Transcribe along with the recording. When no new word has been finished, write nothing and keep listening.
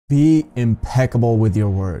Be impeccable with your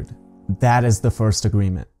word. That is the first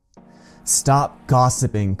agreement. Stop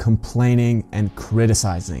gossiping, complaining, and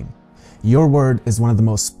criticizing. Your word is one of the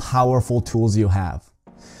most powerful tools you have.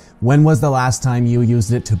 When was the last time you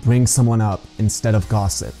used it to bring someone up instead of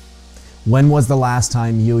gossip? When was the last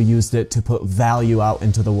time you used it to put value out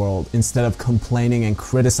into the world instead of complaining and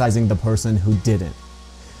criticizing the person who didn't?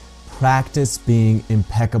 Practice being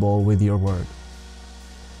impeccable with your word.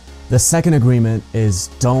 The second agreement is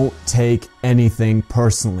don't take anything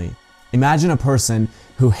personally. Imagine a person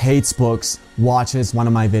who hates books watches one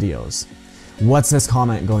of my videos. What's his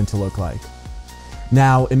comment going to look like?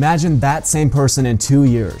 Now imagine that same person in 2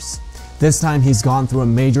 years. This time he's gone through a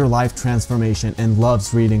major life transformation and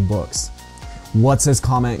loves reading books. What's his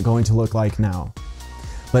comment going to look like now?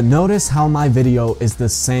 But notice how my video is the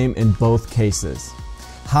same in both cases.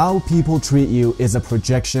 How people treat you is a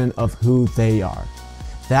projection of who they are.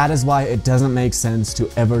 That is why it doesn't make sense to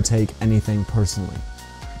ever take anything personally.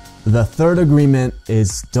 The third agreement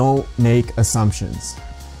is don't make assumptions.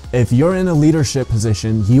 If you're in a leadership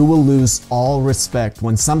position, you will lose all respect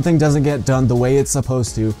when something doesn't get done the way it's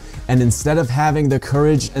supposed to, and instead of having the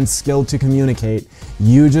courage and skill to communicate,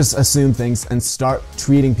 you just assume things and start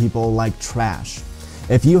treating people like trash.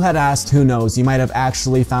 If you had asked who knows, you might have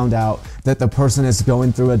actually found out that the person is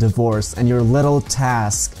going through a divorce and your little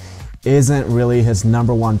task isn't really his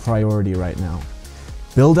 #1 priority right now.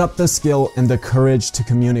 Build up the skill and the courage to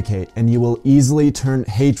communicate, and you will easily turn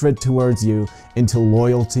hatred towards you into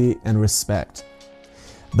loyalty and respect.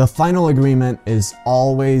 The final agreement is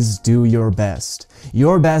always do your best.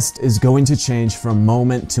 Your best is going to change from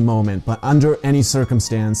moment to moment, but under any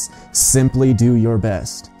circumstance, simply do your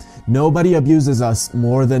best. Nobody abuses us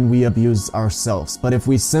more than we abuse ourselves, but if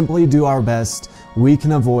we simply do our best, we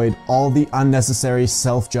can avoid all the unnecessary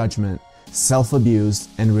self-judgment, self-abuse,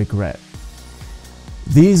 and regret.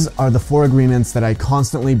 These are the 4 agreements that I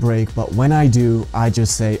constantly break, but when I do, I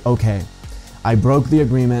just say, okay, I broke the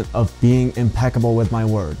agreement of being impeccable with my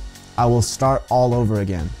word. I will start all over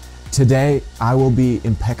again. Today, I will be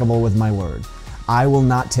impeccable with my word. I will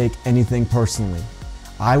not take anything personally.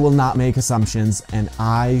 I will not make assumptions, and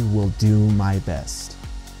I will do my best.